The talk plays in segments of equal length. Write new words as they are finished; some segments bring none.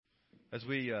As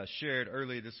we shared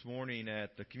early this morning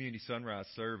at the Community Sunrise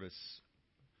service,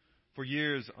 for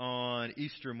years on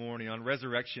Easter morning, on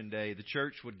Resurrection Day, the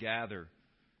church would gather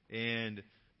and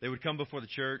they would come before the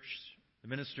church, the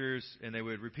ministers, and they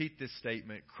would repeat this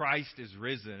statement, Christ is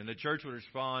risen. And the church would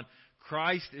respond,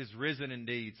 Christ is risen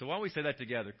indeed. So why don't we say that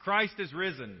together? Christ is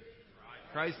risen.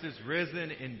 Christ is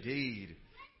risen indeed.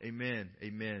 Amen.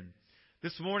 Amen.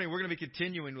 This morning, we're going to be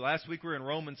continuing. Last week, we were in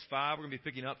Romans 5. We're going to be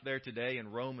picking up there today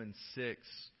in Romans 6.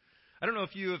 I don't know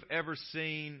if you have ever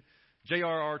seen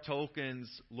J.R.R. Tolkien's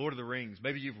Lord of the Rings.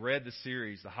 Maybe you've read the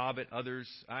series, The Hobbit, others.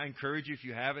 I encourage you, if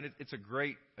you haven't, it's a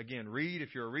great, again, read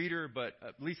if you're a reader, but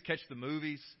at least catch the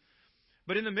movies.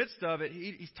 But in the midst of it,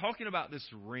 he's talking about this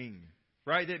ring,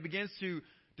 right, that begins to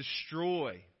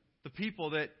destroy the people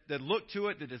that look to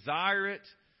it, that desire it.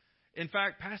 In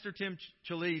fact, Pastor Tim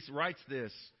Chalise writes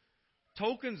this,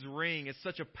 Tolkien's ring is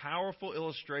such a powerful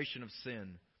illustration of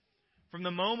sin. From the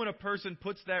moment a person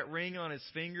puts that ring on his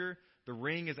finger, the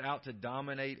ring is out to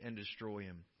dominate and destroy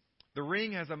him. The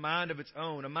ring has a mind of its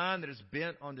own, a mind that is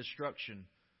bent on destruction.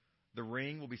 The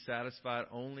ring will be satisfied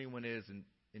only when it is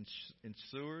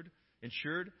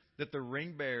ensured that the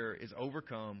ring bearer is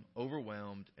overcome,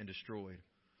 overwhelmed, and destroyed.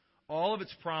 All of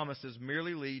its promises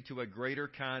merely lead to a greater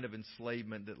kind of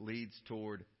enslavement that leads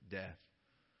toward death.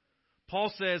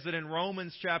 Paul says that in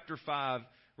Romans chapter 5,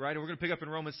 right, and we're going to pick up in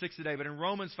Romans 6 today, but in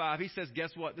Romans 5, he says, guess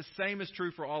what? The same is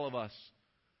true for all of us.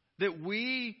 That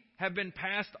we have been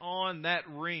passed on that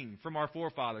ring from our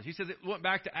forefathers. He says it went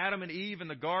back to Adam and Eve in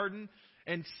the garden,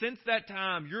 and since that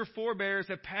time, your forebears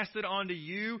have passed it on to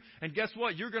you, and guess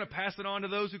what? You're going to pass it on to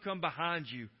those who come behind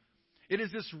you. It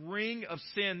is this ring of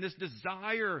sin, this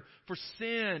desire for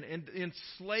sin and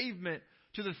enslavement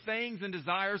to the things and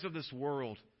desires of this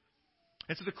world.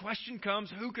 And so the question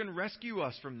comes, who can rescue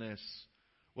us from this?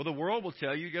 Well, the world will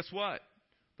tell you, guess what?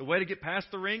 The way to get past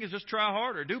the ring is just try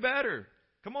harder, do better.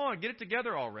 Come on, get it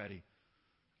together already.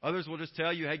 Others will just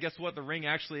tell you, hey, guess what? The ring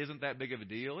actually isn't that big of a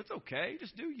deal. It's okay,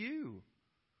 just do you.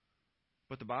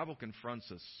 But the Bible confronts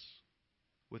us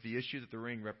with the issue that the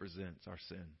ring represents, our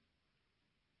sin.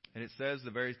 And it says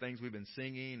the very things we've been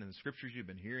singing and the scriptures you've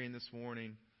been hearing this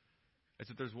morning, is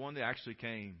that there's one that actually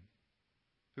came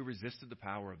who resisted the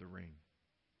power of the ring.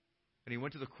 And he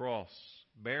went to the cross,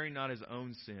 bearing not his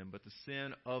own sin, but the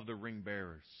sin of the ring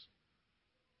bearers,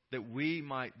 that we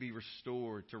might be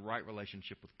restored to right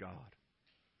relationship with God.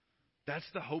 That's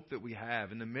the hope that we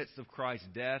have in the midst of Christ's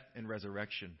death and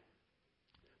resurrection.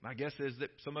 My guess is that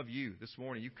some of you this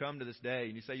morning, you come to this day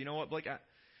and you say, you know what, Blake,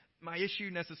 my issue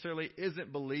necessarily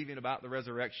isn't believing about the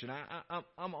resurrection.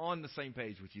 I'm on the same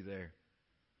page with you there.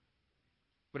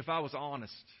 But if I was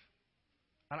honest,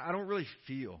 I don't really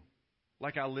feel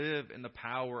like I live in the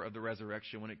power of the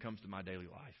resurrection when it comes to my daily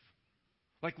life.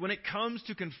 Like when it comes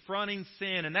to confronting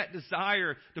sin and that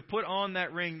desire to put on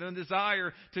that ring, the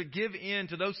desire to give in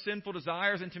to those sinful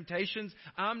desires and temptations,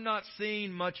 I'm not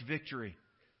seeing much victory.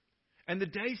 And the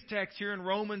day's text here in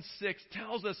Romans 6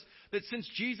 tells us that since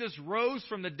Jesus rose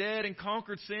from the dead and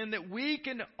conquered sin, that we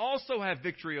can also have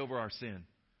victory over our sin.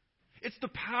 It's the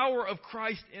power of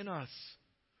Christ in us.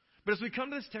 But as we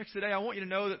come to this text today, I want you to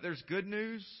know that there's good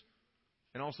news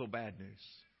and also bad news.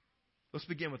 Let's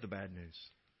begin with the bad news.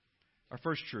 Our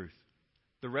first truth.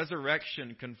 The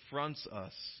resurrection confronts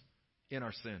us in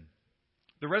our sin.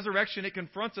 The resurrection, it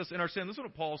confronts us in our sin. Listen to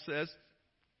what Paul says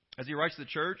as he writes to the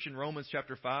church in Romans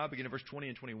chapter 5, beginning of verse 20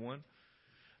 and 21.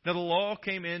 Now the law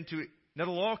came in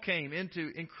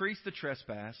to increase the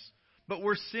trespass, but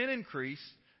where sin increased,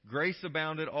 grace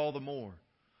abounded all the more.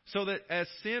 So that as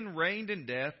sin reigned in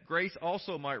death, grace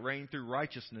also might reign through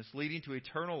righteousness, leading to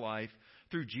eternal life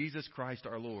through Jesus Christ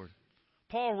our Lord.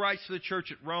 Paul writes to the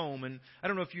church at Rome, and I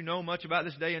don't know if you know much about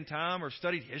this day and time or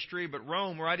studied history, but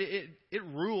Rome, right, it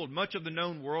ruled much of the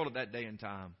known world at that day and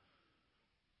time.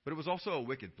 But it was also a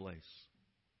wicked place.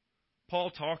 Paul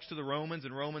talks to the Romans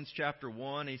in Romans chapter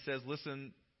 1. He says,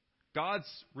 listen, God's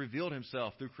revealed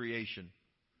himself through creation.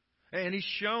 And he's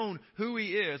shown who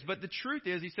he is. But the truth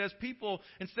is, he says, people,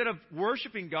 instead of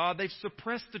worshiping God, they've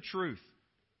suppressed the truth.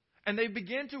 And they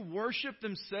begin to worship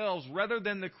themselves rather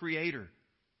than the Creator.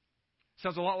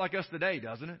 Sounds a lot like us today,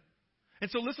 doesn't it? And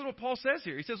so listen to what Paul says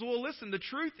here. He says, well, listen, the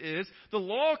truth is, the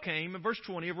law came, in verse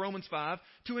 20 of Romans 5,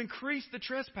 to increase the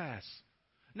trespass.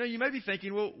 Now, you may be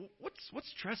thinking, well,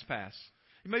 what's trespass?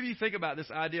 Maybe you think about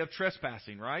this idea of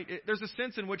trespassing, right? There's a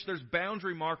sense in which there's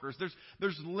boundary markers.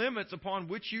 There's limits upon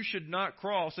which you should not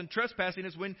cross. And trespassing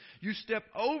is when you step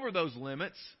over those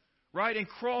limits, right, and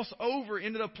cross over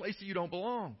into the place that you don't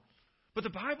belong. But the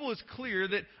Bible is clear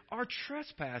that our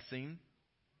trespassing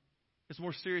is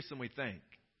more serious than we think.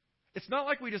 It's not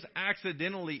like we just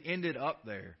accidentally ended up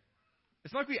there.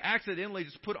 It's not like we accidentally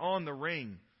just put on the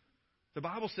ring. The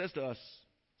Bible says to us,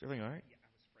 is everything all right? Yeah, I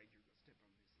was afraid you were going to step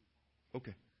on this.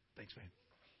 Okay. Thanks,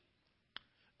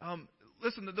 man.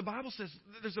 Listen, the Bible says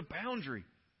there's a boundary.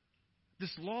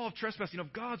 This law of trespassing,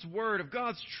 of God's Word, of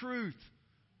God's truth.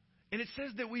 And it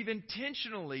says that we've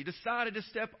intentionally decided to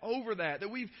step over that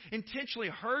we've intentionally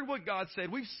heard what God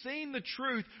said. We've seen the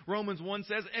truth, Romans 1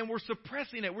 says, and we're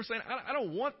suppressing it. We're saying, I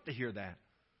don't want to hear that.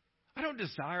 I don't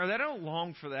desire that. I don't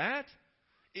long for that.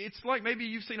 It's like maybe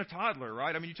you've seen a toddler,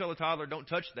 right? I mean, you tell a toddler, don't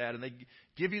touch that, and they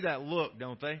give you that look,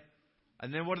 don't they?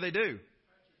 And then what do?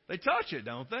 They touch it,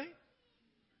 don't they?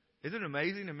 Isn't it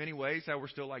amazing in many ways how we're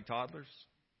still like toddlers?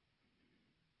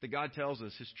 That God tells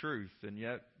us His truth, and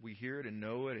yet we hear it and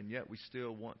know it, and yet we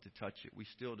still want to touch it. We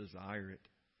still desire it.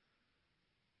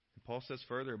 And Paul says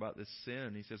further about this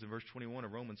sin. He says in verse 21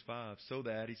 of Romans 5, so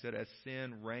that, he said, as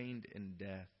sin reigned in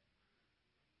death.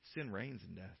 Sin reigns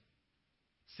in death.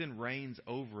 Sin reigns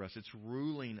over us. It's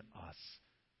ruling us.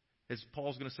 As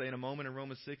Paul's going to say in a moment in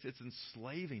Romans 6, it's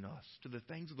enslaving us to the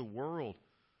things of the world.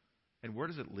 And where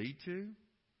does it lead to?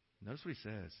 Notice what he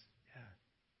says.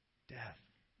 Yeah, death.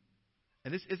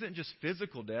 And this isn't just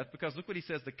physical death, because look what he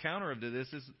says. The counter to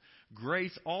this is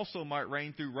grace also might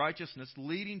reign through righteousness,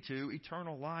 leading to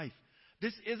eternal life.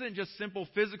 This isn't just simple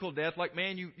physical death, like,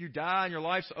 man, you die and your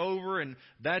life's over and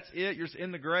that's it. You're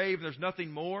in the grave and there's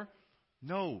nothing more.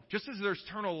 No. Just as there's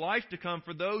eternal life to come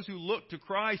for those who look to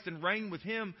Christ and reign with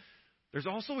Him, there's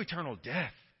also eternal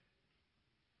death.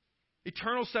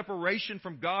 Eternal separation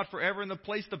from God forever in the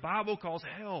place the Bible calls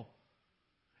hell.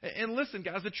 And listen,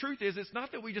 guys, the truth is, it's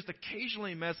not that we just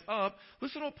occasionally mess up.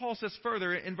 Listen to what Paul says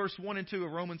further in verse 1 and 2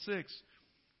 of Romans 6.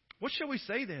 What shall we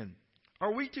say then?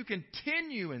 Are we to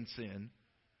continue in sin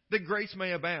that grace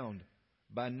may abound?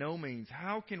 By no means.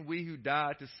 How can we who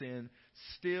die to sin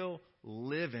still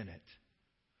live in it?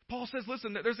 Paul says,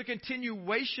 listen, that there's a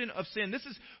continuation of sin. This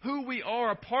is who we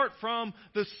are apart from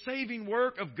the saving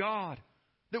work of God.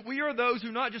 That we are those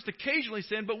who not just occasionally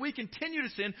sin, but we continue to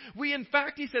sin. We, in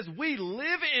fact, he says, we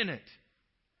live in it.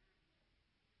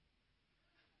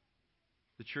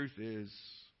 The truth is,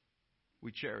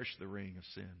 we cherish the ring of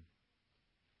sin.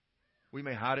 We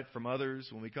may hide it from others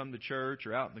when we come to church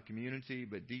or out in the community,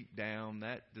 but deep down,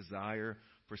 that desire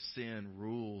for sin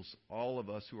rules all of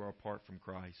us who are apart from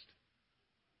Christ.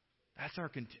 That's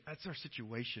our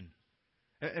situation.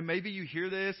 And maybe you hear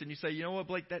this and you say, you know what,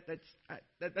 Blake,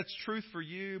 that's truth for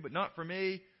you, but not for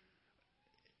me.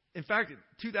 In fact,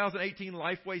 2018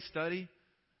 Lifeway study,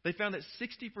 they found that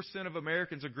 60% of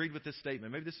Americans agreed with this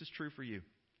statement. Maybe this is true for you.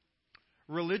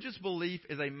 Religious belief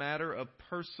is a matter of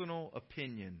personal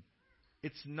opinion.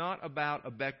 It's not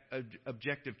about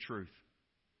objective truth.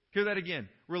 Hear that again.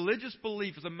 Religious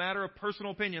belief is a matter of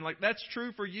personal opinion. Like, that's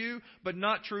true for you, but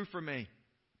not true for me.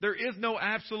 There is no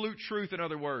absolute truth, in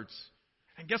other words.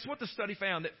 And guess what the study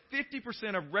found? That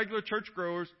 50% of regular church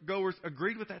goers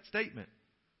agreed with that statement.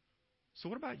 So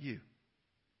what about you?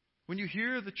 When you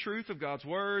hear the truth of God's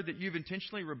Word, that you've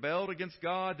intentionally rebelled against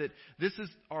God, that this is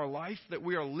our life, that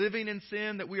we are living in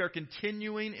sin, that we are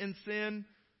continuing in sin,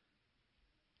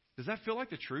 does that feel like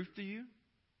the truth to you?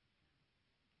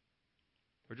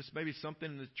 Or just maybe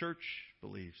something the church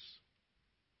believes?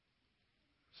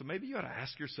 So maybe you ought to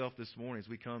ask yourself this morning as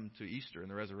we come to Easter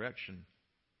and the resurrection,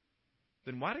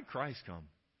 then why did Christ come?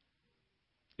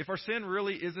 If our sin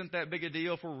really isn't that big a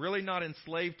deal, if we're really not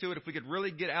enslaved to it, if we could really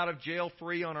get out of jail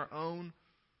free on our own,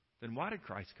 then why did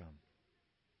Christ come?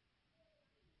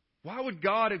 Why would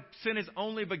God have sent His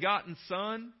only begotten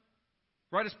Son?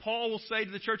 Right, as Paul will say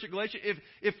to the church at Galatia,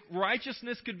 if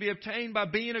righteousness could be obtained by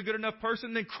being a good enough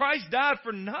person, then Christ died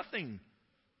for nothing.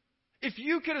 If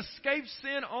you could escape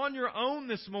sin on your own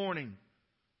this morning,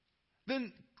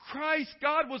 then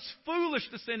God was foolish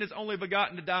to send His only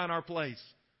begotten to die in our place.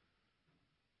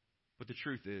 But the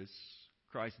truth is,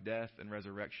 Christ's death and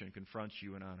resurrection confronts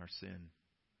you and I in our sin.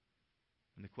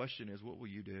 And the question is, what will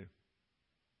you do?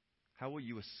 How will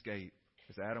you escape?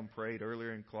 As Adam prayed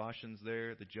earlier in Colossians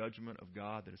there, the judgment of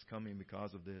God that is coming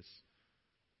because of this.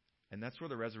 And that's where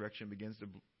the resurrection begins to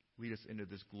lead us into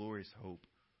this glorious hope.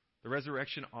 The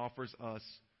resurrection offers us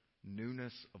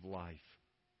newness of life.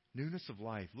 Newness of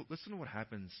life. Listen to what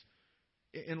happens.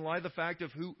 In light of the fact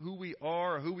of who we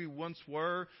are, or who we once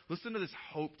were, listen to this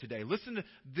hope today. Listen to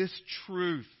this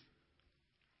truth.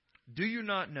 Do you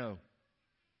not know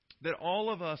that all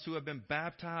of us who have been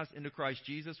baptized into Christ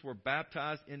Jesus were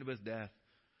baptized into His death?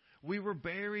 We were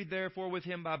buried, therefore, with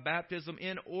Him by baptism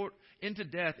into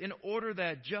death, in order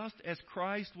that just as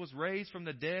Christ was raised from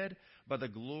the dead by the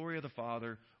glory of the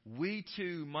Father, we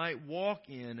too might walk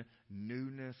in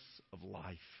newness of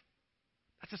life.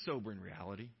 That's a sobering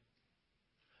reality.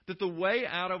 that the way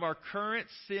out of our current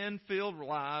sin-filled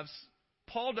lives,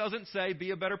 Paul doesn't say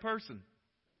be a better person.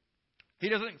 He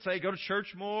doesn't say go to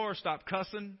church more or stop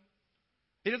cussing.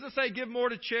 He doesn't say give more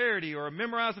to charity or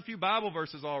memorize a few Bible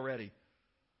verses already.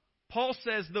 Paul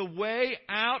says the way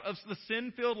out of the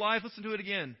sin-filled life, listen to it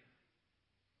again,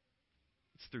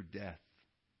 it's through death.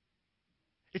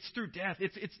 It's through death.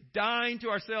 It's dying to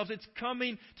ourselves. It's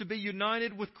coming to be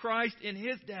united with Christ in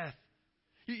His death.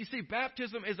 You see,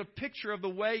 baptism is a picture of the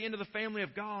way into the family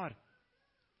of God.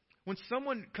 When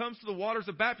someone comes to the waters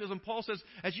of baptism, Paul says,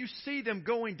 as you see them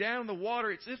going down the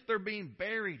water, it's as if they're being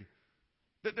buried.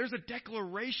 That there's a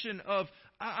declaration of,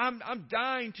 I'm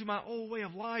dying to my old way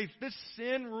of life. This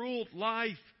sin-ruled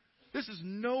life. This is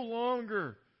no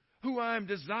longer who I'm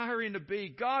desiring to be.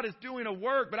 God is doing a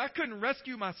work, but I couldn't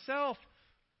rescue myself.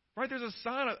 Right? There's a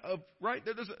sign of right?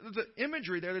 There's an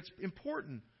imagery there that's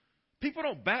important. People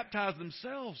don't baptize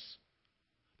themselves.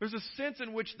 There's a sense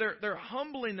in which they're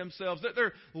humbling themselves, that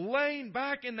they're laying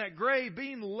back in that grave,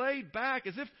 being laid back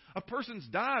as if a person's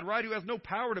died, right, who has no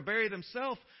power to bury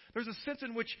themselves. There's a sense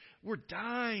in which we're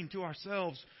dying to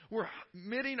ourselves. We're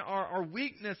admitting our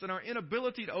weakness and our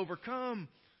inability to overcome.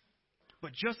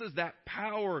 But just as that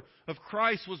power of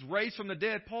Christ was raised from the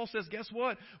dead, Paul says, guess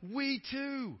what? We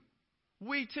too,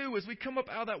 as we come up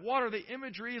out of that water, the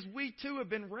imagery is we too have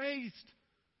been raised.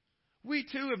 We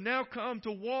too have now come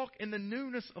to walk in the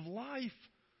newness of life.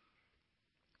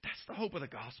 That's the hope of the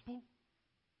gospel.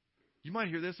 You might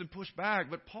hear this and push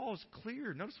back, but Paul is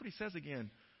clear. Notice what he says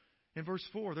again in verse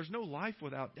 4. There's no life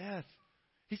without death.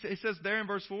 He says there in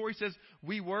verse 4, he says,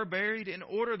 we were buried in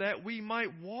order that we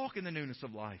might walk in the newness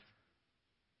of life.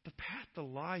 The path to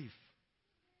life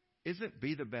isn't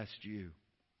be the best you.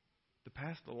 The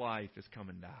path to life is come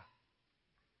and die.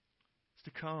 To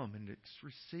come and to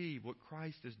receive what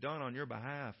Christ has done on your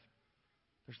behalf.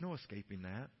 There's no escaping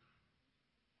that.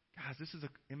 Guys, this is an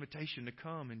invitation to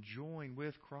come and join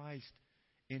with Christ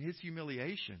in His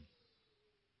humiliation.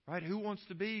 Right? Who wants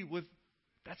to be with...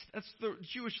 That's the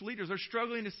Jewish leaders. They're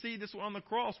struggling to see this on the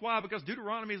cross. Why? Because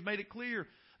Deuteronomy has made it clear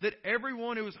that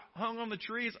everyone who is hung on the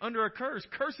tree is under a curse.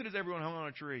 Cursed is everyone hung on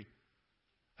a tree.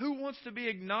 Who wants to be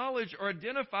acknowledged or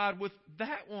identified with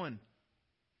that one?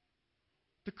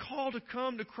 The call to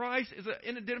come to Christ is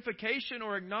an identification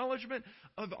or acknowledgement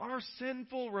of our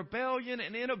sinful rebellion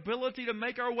and inability to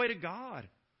make our way to God.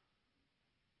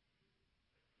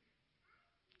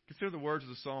 Consider the words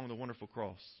of the song, The Wonderful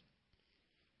Cross.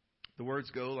 The words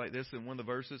go like this in one of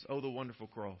the verses. Oh, the wonderful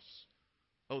cross.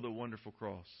 Oh, the wonderful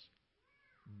cross.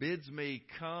 Bids me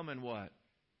come and what?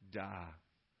 Die.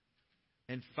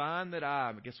 And find that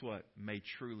I, guess what? May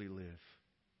truly live.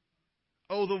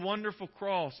 Oh, the wonderful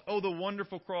cross. Oh, the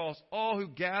wonderful cross. All who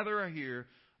gather are here.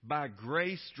 By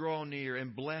grace draw near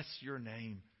and bless your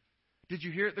name. Did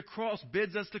you hear it? The cross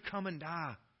bids us to come and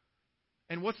die.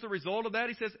 And what's the result of that?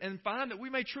 He says, and find that we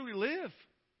may truly live.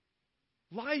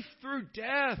 Life through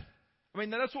death. I mean,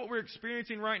 that's what we're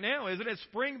experiencing right now, isn't it? As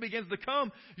spring begins to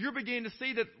come, you're beginning to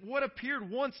see that what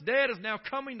appeared once dead is now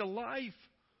coming to life.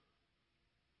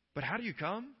 But how do you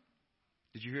come?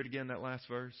 Did you hear it again, that last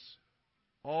verse?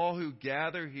 All who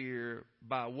gather here,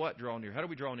 by what draw near? How do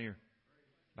we draw near?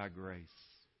 By grace.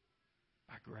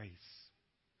 By grace.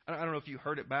 I don't know if you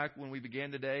heard it back when we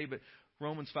began today, but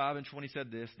Romans 5:20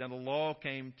 said this. Now the law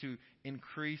came to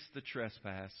increase the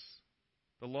trespass.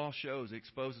 The law shows, it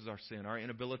exposes our sin, our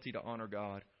inability to honor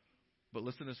God. But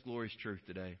listen to this glorious truth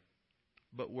today.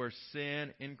 But where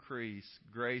sin increased,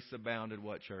 grace abounded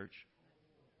what, church?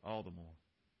 All the more.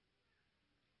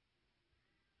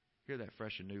 Hear that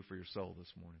fresh and new for your soul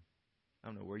this morning. I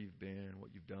don't know where you've been, what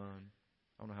you've done.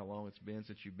 I don't know how long it's been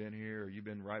since you've been here or you've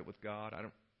been right with God.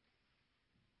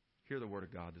 Hear the word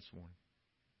of God this morning.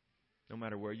 No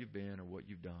matter where you've been or what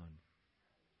you've done.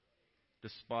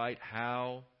 Despite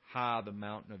how high the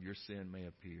mountain of your sin may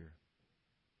appear,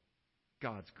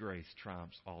 God's grace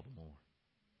triumphs all the more.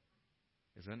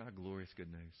 Is that not glorious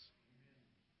good news?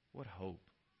 What hope.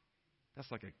 That's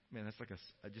like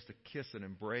just a kiss and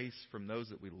embrace from those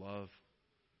that we love.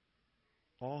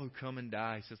 All who come and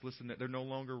die, he says, listen, that they're no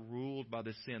longer ruled by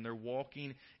this sin. They're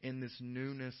walking in this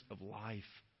newness of life.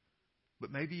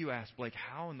 But maybe you ask, Blake,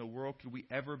 how in the world could we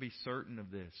ever be certain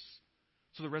of this?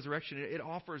 So the resurrection, it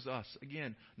offers us,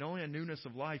 again, not only a newness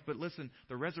of life, but listen,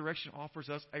 the resurrection offers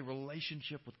us a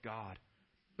relationship with God.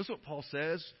 This is what Paul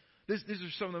says. These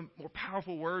are some of the more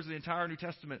powerful words of the entire New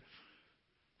Testament.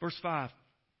 Verse 5.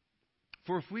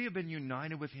 For if we have been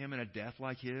united with Him in a death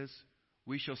like His,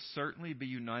 we shall certainly be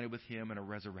united with Him in a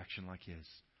resurrection like His.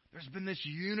 There's been this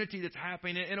unity that's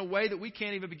happening in a way that we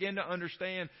can't even begin to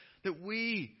understand, that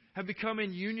we have become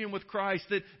in union with Christ,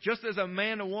 that just as a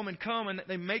man and a woman come and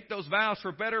they make those vows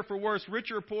for better, for worse,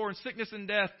 richer or poor, in sickness and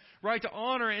death, right, to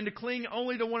honor and to cling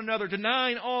only to one another,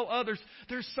 denying all others,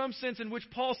 there's some sense in which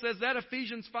Paul says that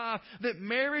Ephesians 5, that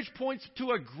marriage points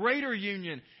to a greater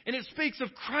union, and it speaks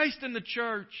of Christ and the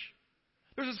church.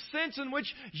 There's a sense in which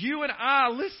you and I,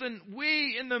 listen,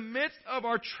 we in the midst of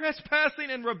our trespassing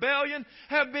and rebellion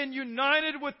have been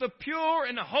united with the pure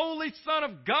and holy Son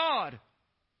of God.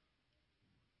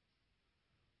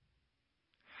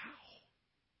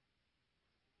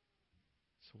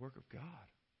 It's the work of God.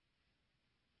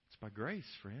 It's by grace,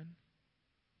 friend.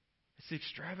 It's the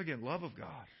extravagant love of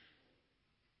God.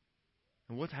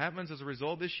 And what happens as a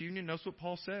result of this union? Notice what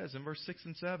Paul says in verse 6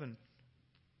 and 7.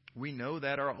 We know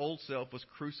that our old self was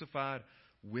crucified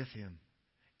with Him,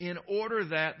 in order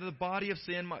that the body of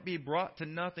sin might be brought to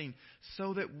nothing,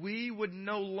 so that we would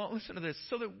listen to this,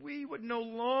 so that we would no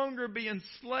longer be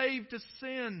enslaved to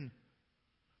sin.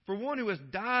 For one who has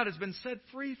died has been set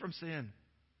free from sin.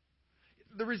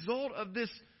 The result of this,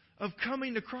 of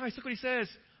coming to Christ, look what he says,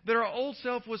 that our old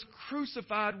self was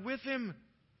crucified with Him.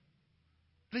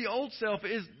 The old self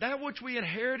is that which we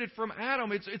inherited from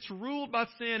Adam. It's ruled by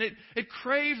sin. It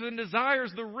craves and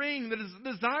desires the ring, the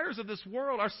desires of this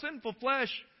world, our sinful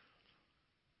flesh.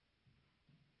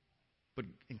 But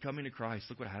in coming to Christ,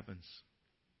 look what happens.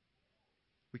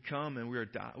 We come and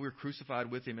we're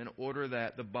crucified with Him in order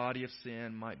that the body of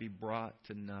sin might be brought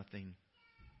to nothing.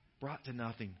 Brought to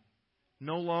nothing.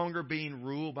 No longer being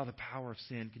ruled by the power of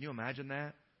sin. Can you imagine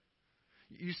that?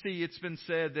 You see, it's been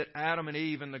said that Adam and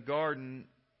Eve in the garden,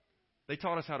 they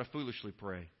taught us how to foolishly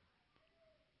pray.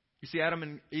 You see, Adam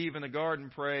and Eve in the garden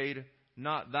prayed,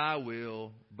 not thy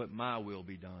will, but my will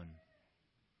be done.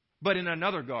 But in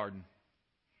another garden,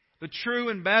 the true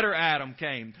and better Adam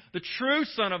came, the true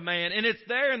Son of Man. And it's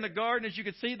there in the garden, as you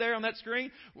can see there on that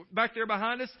screen, back there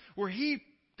behind us, where He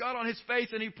got on His face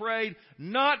and He prayed,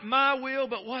 not my will,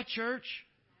 but what, church?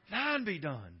 Thine be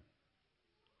done.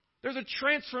 There's a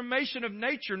transformation of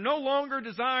nature, no longer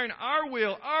desiring our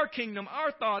will, our kingdom,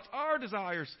 our thoughts, our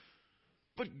desires,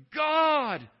 but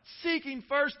God, seeking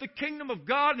first the kingdom of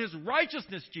God and His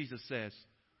righteousness, Jesus says.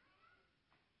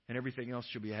 And everything else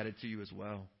shall be added to you as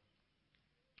well.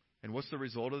 And what's the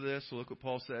result of this? Well, look what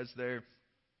Paul says there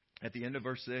at the end of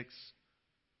verse 6.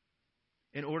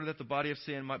 In order that the body of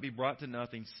sin might be brought to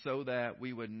nothing, so that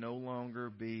we would no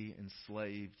longer be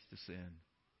enslaved to sin.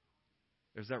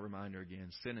 There's that reminder again.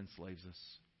 Sin enslaves us.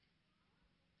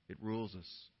 It rules us.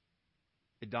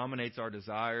 It dominates our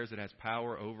desires. It has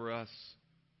power over us.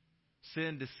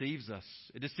 Sin deceives us.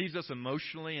 It deceives us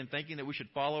emotionally in thinking that we should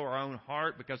follow our own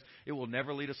heart because it will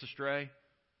never lead us astray.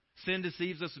 Sin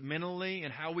deceives us mentally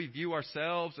in how we view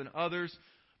ourselves and others.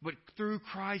 But through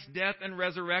Christ's death and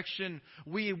resurrection,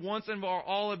 we once and for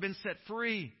all have been set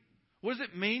free. What does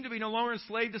it mean to be no longer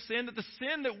enslaved to sin? That the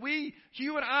sin that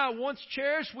you and I once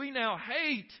cherished, we now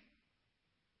hate.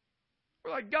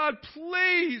 We're like, God,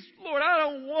 please, Lord, I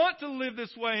don't want to live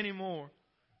this way anymore.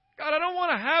 God, I don't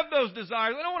want to have those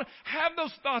desires. I don't want to have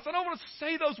those thoughts. I don't want to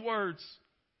say those words.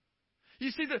 You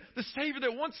see, the Savior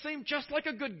that once seemed just like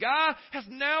a good guy has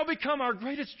now become our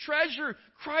greatest treasure.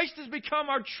 Christ has become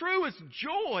our truest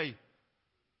joy.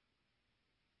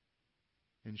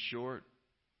 In short,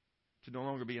 to no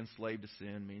longer be enslaved to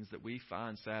sin means that we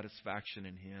find satisfaction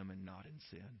in Him and not in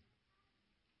sin.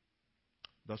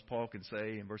 Thus Paul can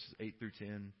say in verses 8 through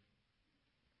 10,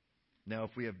 now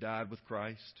if we have died with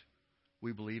Christ,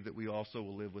 we believe that we also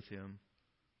will live with Him.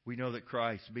 We know that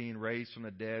Christ, being raised from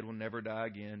the dead, will never die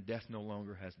again. Death no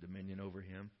longer has dominion over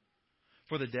Him.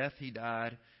 For the death He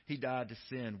died to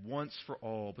sin once for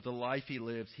all. But the life He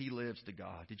lives to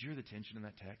God. Did you hear the tension in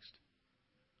that text?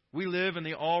 We live in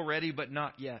the already but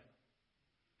not yet.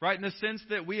 Right? In the sense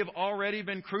that we have already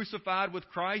been crucified with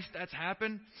Christ. That's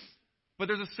happened. But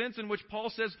there's a sense in which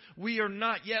Paul says we are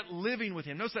not yet living with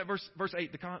Him. Notice that verse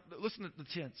 8. Listen to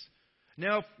the tense.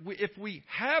 Now, if we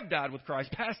have died with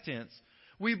Christ, past tense,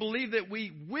 we believe that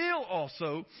we will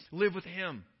also live with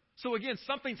Him. So again,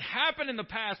 something's happened in the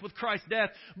past with Christ's death,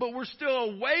 but we're still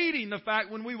awaiting the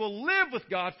fact when we will live with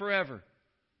God forever.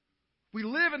 We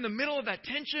live in the middle of that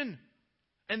tension,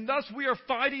 and thus we are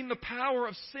fighting the power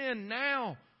of sin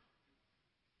now.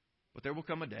 But there will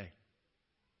come a day,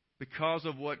 because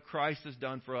of what Christ has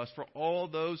done for us, for all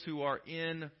those who are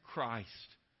in Christ,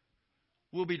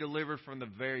 will be delivered from the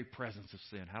very presence of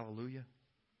sin. Hallelujah.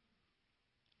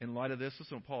 In light of this,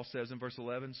 listen to what Paul says in verse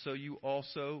 11. So you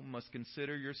also must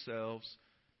consider yourselves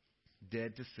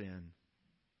dead to sin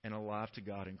and alive to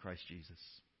God in Christ Jesus.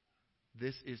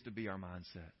 This is to be our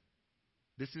mindset.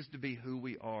 This is to be who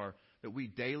we are, that we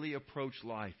daily approach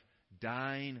life,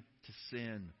 dying to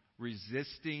sin,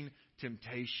 resisting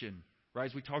temptation. Right,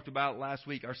 as we talked about last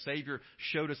week, our Savior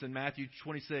showed us in Matthew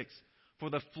 26,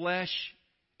 for the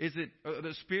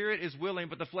spirit is willing,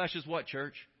 but the flesh is what,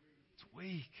 church? It's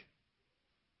weak.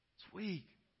 It's weak.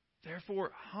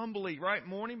 Therefore, humbly, right,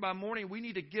 morning by morning, we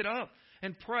need to get up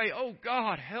and pray, oh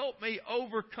God, help me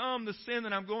overcome the sin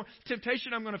that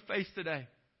temptation I'm going to face today.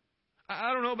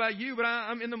 I don't know about you, but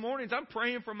I'm in the mornings, I'm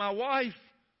praying for my wife.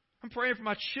 I'm praying for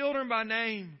my children by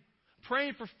name. I'm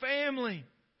praying for family.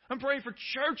 I'm praying for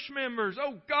church members.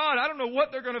 Oh God, I don't know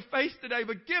what they're going to face today,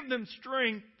 but give them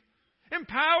strength.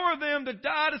 Empower them to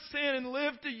die to sin and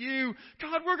live to you.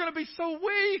 God, we're going to be so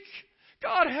weak.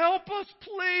 God, help us,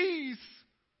 please.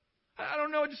 I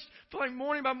don't know, just feel like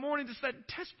morning by morning, just that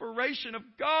desperation of,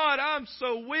 God, I'm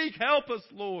so weak. Help us,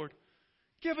 Lord.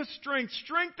 Give us strength.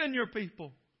 Strengthen your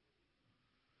people.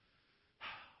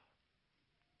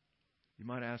 You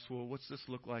might ask, well, what's this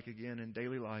look like again in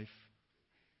daily life?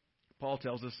 Paul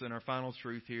tells us in our final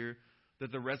truth here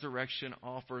that the resurrection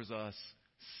offers us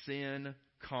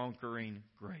sin-conquering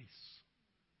grace.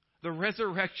 The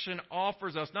resurrection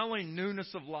offers us not only newness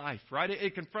of life, right?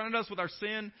 It confronted us with our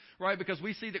sin, right? Because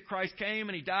we see that Christ came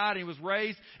and He died and He was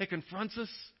raised. It confronts us.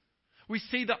 We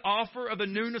see the offer of the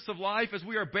newness of life as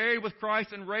we are buried with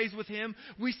Christ and raised with Him.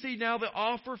 We see now the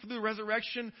offer through the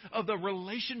resurrection of the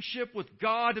relationship with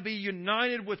God to be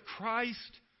united with Christ.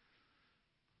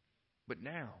 But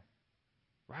now,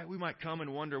 right, we might come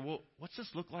and wonder, well, what's this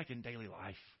look like in daily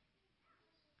life?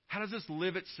 How does this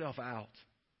live itself out?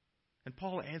 And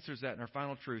Paul answers that in our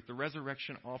final truth. The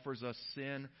resurrection offers us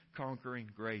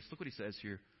sin-conquering grace. Look what he says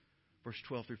here, verse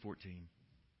 12 through 14.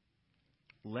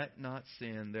 Let not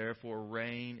sin, therefore,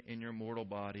 reign in your mortal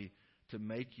body to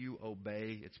make you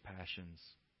obey its passions.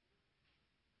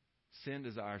 Sin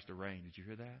desires to reign. Did you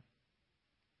hear that?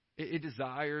 It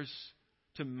desires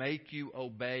to make you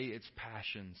obey its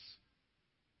passions.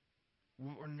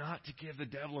 We're not to give the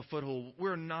devil a foothold.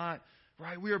 We're not,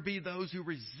 right? We are be those who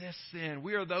resist sin.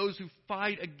 We are those who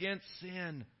fight against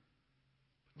sin.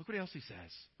 Look what else he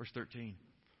says. Verse 13.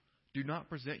 Do not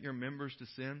present your members to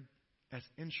sin as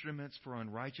instruments for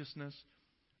unrighteousness,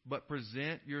 but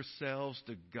present yourselves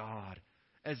to God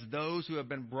as those who have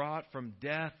been brought from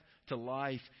death to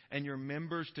life, and your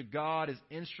members to God as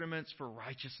instruments for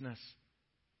righteousness.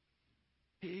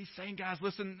 He's saying, guys,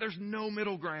 listen, there's no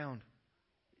middle ground.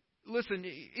 Listen,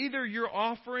 either you're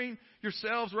offering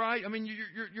yourselves, right? I mean,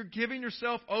 you're giving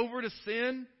yourself over to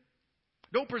sin.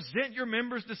 Don't present your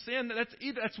members to sin.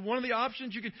 That's one of the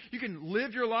options. You can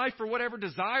live your life for whatever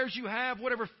desires you have,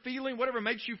 whatever feeling, whatever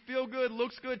makes you feel good,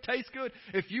 looks good, tastes good.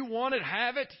 If you want it,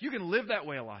 have it. You can live that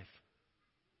way of life.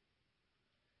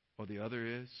 Or the other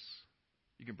is,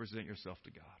 you can present yourself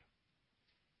to God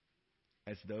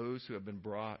as those who have been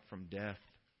brought from death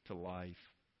to life.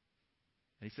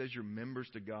 And he says you're members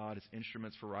to God as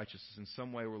instruments for righteousness. In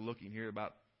some way, we're looking here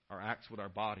about our acts with our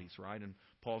bodies, right? And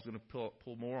Paul's going to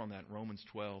pull more on that in Romans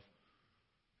 12.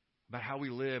 About how we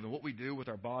live and what we do with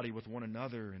our body, with one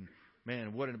another. And,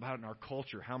 man, what about in our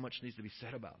culture? How much needs to be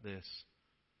said about this?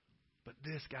 But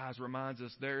this, guys, reminds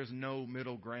us there is no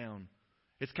middle ground.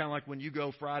 It's kind of like when you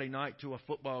go Friday night to a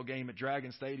football game at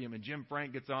Dragon Stadium and Jim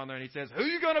Frank gets on there and he says, who are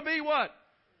you going to be what?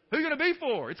 Who are you going to be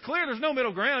for? It's clear there's no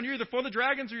middle ground. You're either for the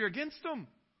Dragons or you're against them.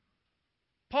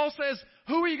 Paul says,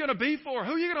 who are you going to be for?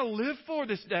 Who are you going to live for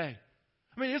this day?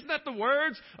 I mean, isn't that the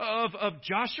words of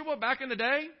Joshua back in the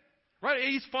day? Right?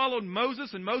 He's followed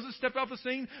Moses, and Moses stepped off the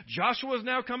scene. Joshua is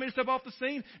now coming to step off the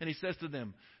scene, and he says to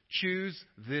them, choose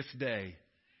this day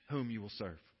whom you will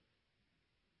serve.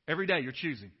 Every day you're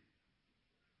choosing.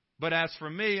 But as for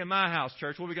me and my house,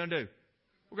 church, what are we going to do?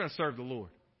 We're going to serve the Lord.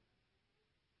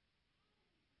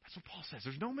 That's what Paul says.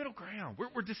 There's no middle ground.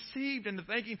 We're deceived into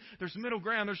thinking there's middle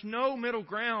ground. There's no middle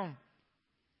ground.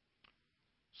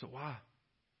 So why?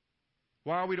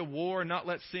 Why are we to war and not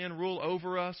let sin rule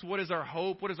over us? What is our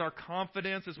hope? What is our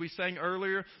confidence? As we sang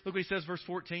earlier, look what he says, verse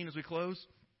 14 as we close.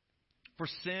 For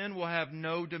sin will have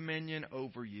no dominion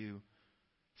over you,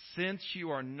 since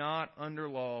you are not under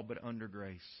law but under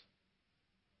grace.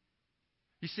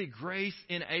 You see, grace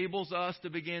enables us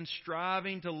to begin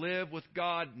striving to live with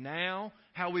God now,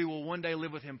 how we will one day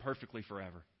live with Him perfectly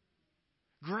forever.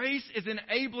 Grace is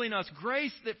enabling us.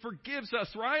 Grace that forgives us,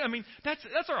 right? I mean, that's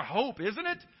our hope, isn't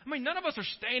it? I mean, none of us are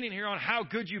standing here on how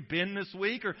good you've been this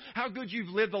week or how good you've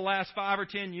lived the last 5 or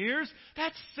 10 years.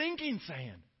 That's sinking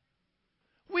sand.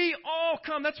 We all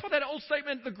come. That's why that old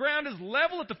statement, the ground is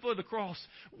level at the foot of the cross.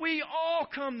 We all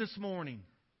come this morning.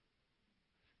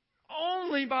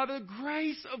 Only by the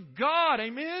grace of God.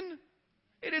 Amen?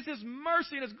 It is His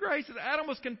mercy and His grace. As Adam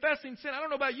was confessing sin, I don't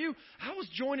know about you, I was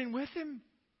joining with him.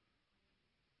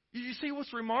 You see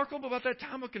what's remarkable about that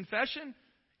time of confession?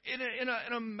 In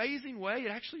an amazing way, it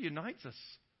actually unites us.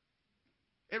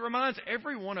 It reminds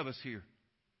every one of us here,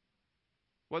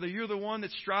 whether you're the one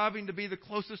that's striving to be the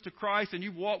closest to Christ and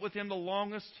you've walked with Him the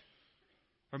longest,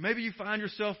 or maybe you find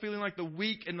yourself feeling like the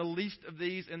weak and the least of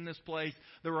these in this place,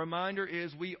 the reminder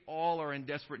is we all are in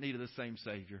desperate need of the same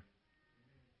Savior.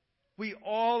 We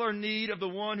all are in need of the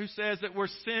one who says that where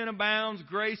sin abounds,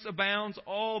 grace abounds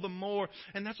all the more.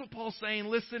 And that's what Paul's saying.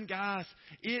 Listen, guys,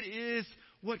 it is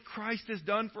what Christ has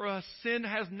done for us. Sin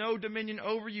has no dominion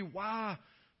over you. Why?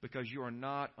 Because you are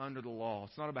not under the law.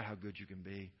 It's not about how good you can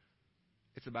be.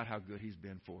 It's about how good He's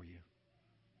been for you.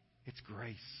 It's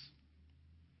grace.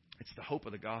 It's the hope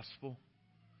of the gospel.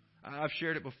 I've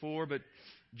shared it before, but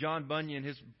John Bunyan,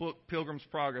 his book, Pilgrim's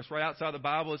Progress, right outside the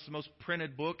Bible, it's the most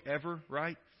printed book ever,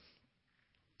 right?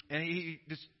 And he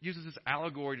just uses this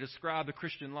allegory to describe the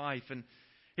Christian life. And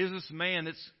here's this man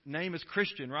that's name is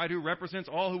Christian, right, who represents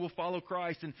all who will follow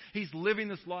Christ. And he's living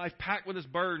this life packed with his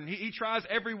burden. He tries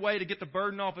every way to get the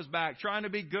burden off his back, trying to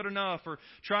be good enough or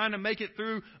trying to make it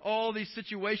through all these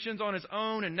situations on his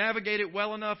own and navigate it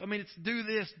well enough. I mean, it's do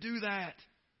this, do that.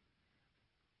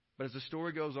 But as the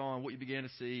story goes on, what you begin to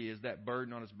see is that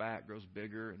burden on his back grows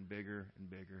bigger and bigger and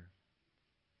bigger.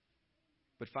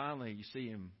 But finally, you see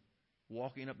him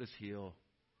walking up this hill,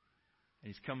 and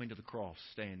he's coming to the cross,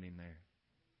 standing there.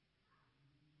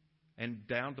 And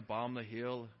down at the bottom of the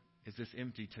hill is this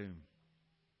empty tomb.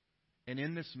 And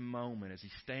in this moment, as he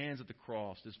stands at the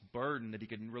cross, this burden that he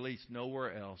can release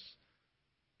nowhere else,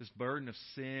 this burden of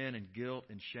sin and guilt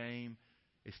and shame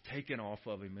is taken off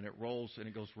of him, and it rolls and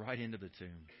it goes right into the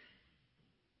tomb.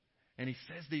 And he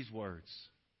says these words,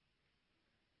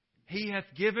 He hath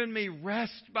given me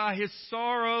rest by His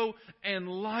sorrow and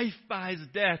life by His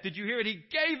death. Did you hear it? He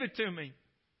gave it to me.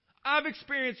 I've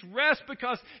experienced rest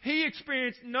because He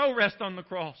experienced no rest on the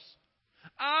cross.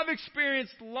 I've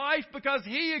experienced life because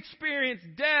He experienced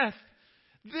death.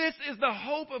 This is the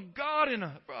hope of God in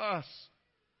us.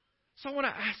 So I want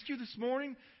to ask you this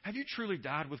morning, have you truly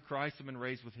died with Christ and been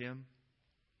raised with Him?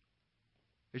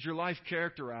 Is your life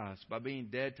characterized by being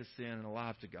dead to sin and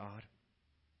alive to God?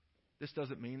 This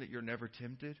doesn't mean that you're never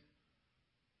tempted,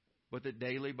 but that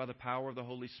daily, by the power of the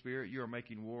Holy Spirit, you are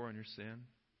making war on your sin.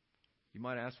 You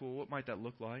might ask, well, what might that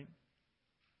look like?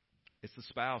 It's the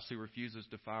spouse who refuses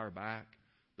to fire back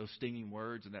those stinging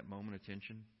words in that moment of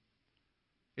tension.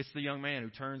 It's the young man who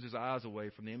turns his eyes away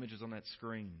from the images on that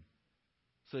screen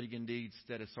so that he can indeed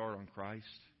set his heart on Christ.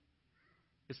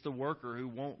 It's the worker who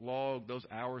won't log those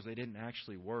hours they didn't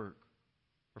actually work,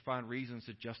 or find reasons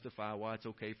to justify why it's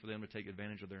okay for them to take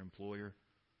advantage of their employer.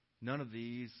 None of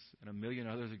these and a million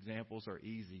other examples are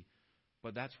easy,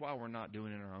 but that's why we're not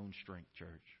doing it in our own strength, church.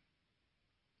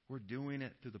 We're doing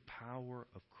it through the power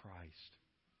of Christ.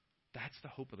 That's the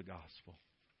hope of the gospel.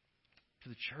 To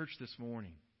the church this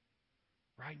morning,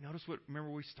 right?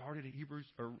 Remember we started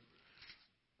at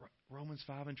Romans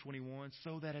 5:21,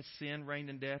 so that as sin reigned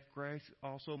in death, grace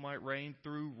also might reign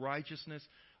through righteousness,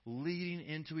 leading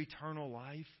into eternal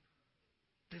life.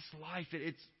 This life,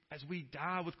 it's as we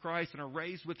die with Christ and are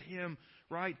raised with Him,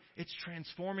 right? It's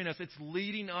transforming us. It's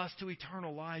leading us to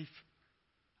eternal life.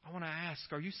 I want to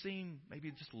ask, are you seeing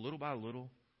maybe just little by little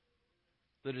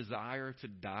the desire to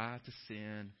die to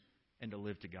sin and to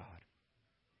live to God?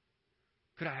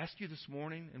 Could I ask you this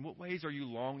morning, in what ways are you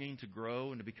longing to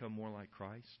grow and to become more like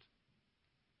Christ?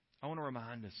 I want to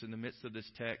remind us in the midst of this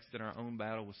text, in our own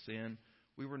battle with sin,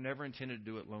 we were never intended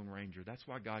to do it Lone Ranger. That's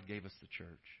why God gave us the church.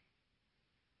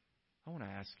 I want to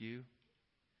ask you,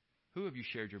 who have you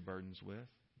shared your burdens with?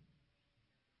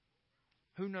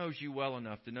 Who knows you well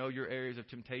enough to know your areas of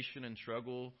temptation and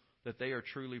struggle that they are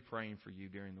truly praying for you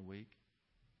during the week?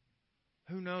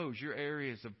 Who knows your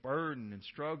areas of burden and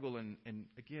struggle and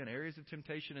again, areas of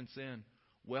temptation and sin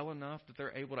well enough that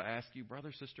they're able to ask you,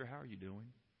 brother, sister, how are you doing?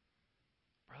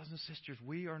 Brothers and sisters,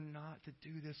 we are not to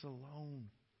do this alone.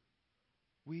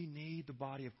 We need the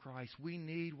body of Christ. We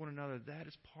need one another. That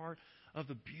is part of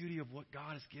the beauty of what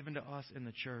God has given to us in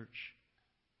the church.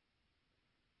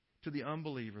 To the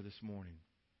unbeliever this morning,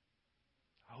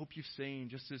 I hope you've seen,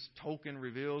 just as Tolkien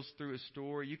reveals through his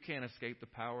story, you can't escape the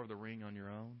power of the ring on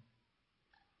your own.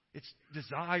 Its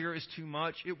desire is too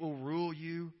much. It will rule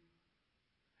you.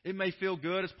 It may feel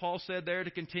good, as Paul said there,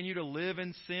 to continue to live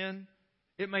in sin.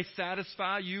 It may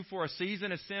satisfy you for a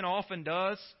season, as sin often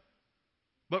does.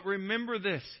 But remember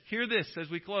this, hear this as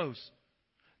we close,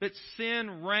 that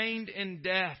sin reigned in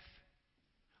death.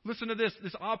 Listen to this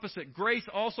opposite. Grace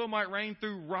also might reign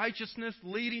through righteousness,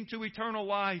 leading to eternal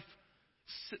life.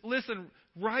 Listen,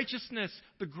 righteousness,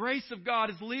 the grace of God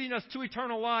is leading us to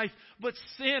eternal life. But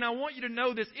sin, I want you to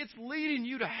know this, it's leading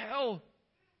you to hell.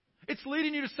 It's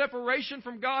leading you to separation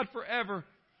from God forever.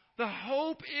 The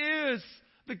hope is,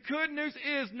 the good news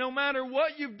is, no matter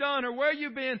what you've done or where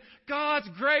you've been, God's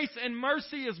grace and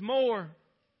mercy is more.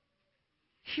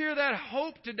 Hear that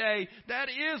hope today. That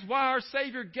is why our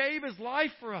Savior gave His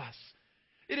life for us.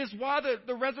 It is why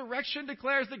the resurrection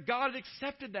declares that God had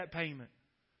accepted that payment.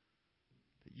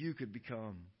 That you could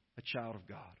become a child of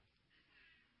God.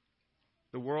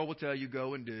 The world will tell you,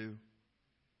 go and do.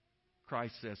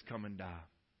 Christ says, come and die.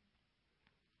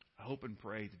 I hope and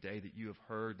pray today that you have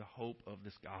heard the hope of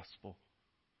this gospel.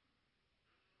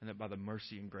 And that by the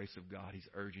mercy and grace of God, He's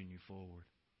urging you forward.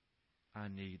 I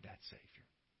need that Savior.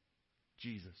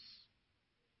 Jesus,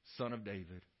 Son of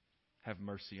David, have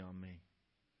mercy on me.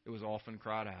 It was often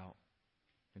cried out,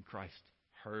 and Christ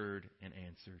heard and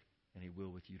answered, and He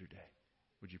will with you today.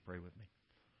 Would you pray with me?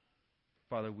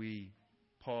 Father, we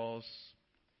pause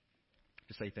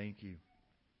to say thank you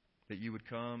that you would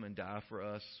come and die for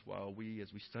us while we,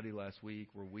 as we studied last week,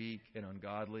 were weak and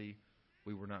ungodly.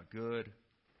 We were not good.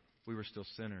 We were still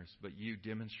sinners, but you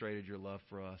demonstrated your love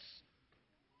for us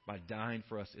by dying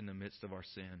for us in the midst of our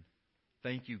sin.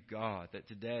 Thank you, God, that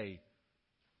today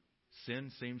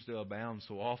sin seems to abound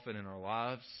so often in our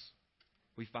lives.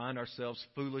 We find ourselves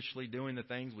foolishly doing the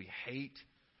things we hate,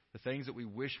 the things that we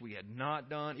wish we had not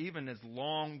done. Even as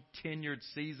long-tenured,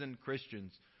 seasoned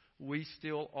Christians, we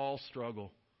still all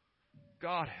struggle.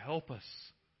 God, help us.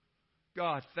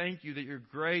 God, thank you that your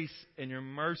grace and your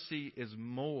mercy is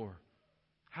more.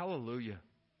 Hallelujah.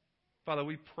 Father,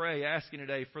 we pray, asking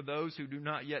today for those who do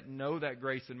not yet know that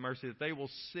grace and mercy, that they will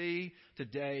see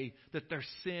today that their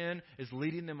sin is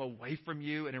leading them away from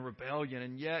you and in rebellion,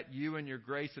 and yet you and your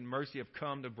grace and mercy have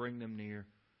come to bring them near.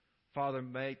 Father,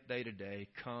 make they today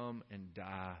come and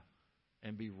die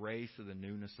and be raised to the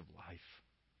newness of life.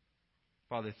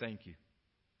 Father, thank you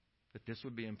that this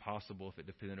would be impossible if it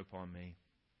depended upon me.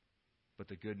 But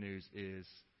the good news is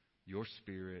your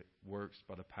Spirit works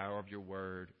by the power of your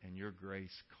word, and your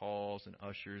grace calls and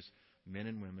ushers men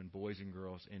and women, boys and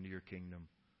girls, into your kingdom.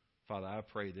 Father, I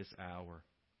pray this hour,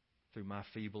 through my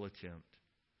feeble attempt,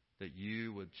 that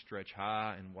you would stretch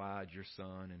high and wide your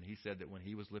Son. And He said that when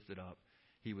He was lifted up,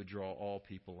 He would draw all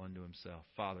people unto Himself.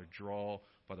 Father, draw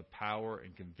by the power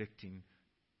and convicting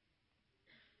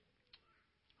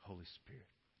Holy Spirit.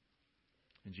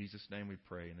 In Jesus' name we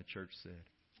pray. And the church said,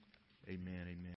 amen, amen.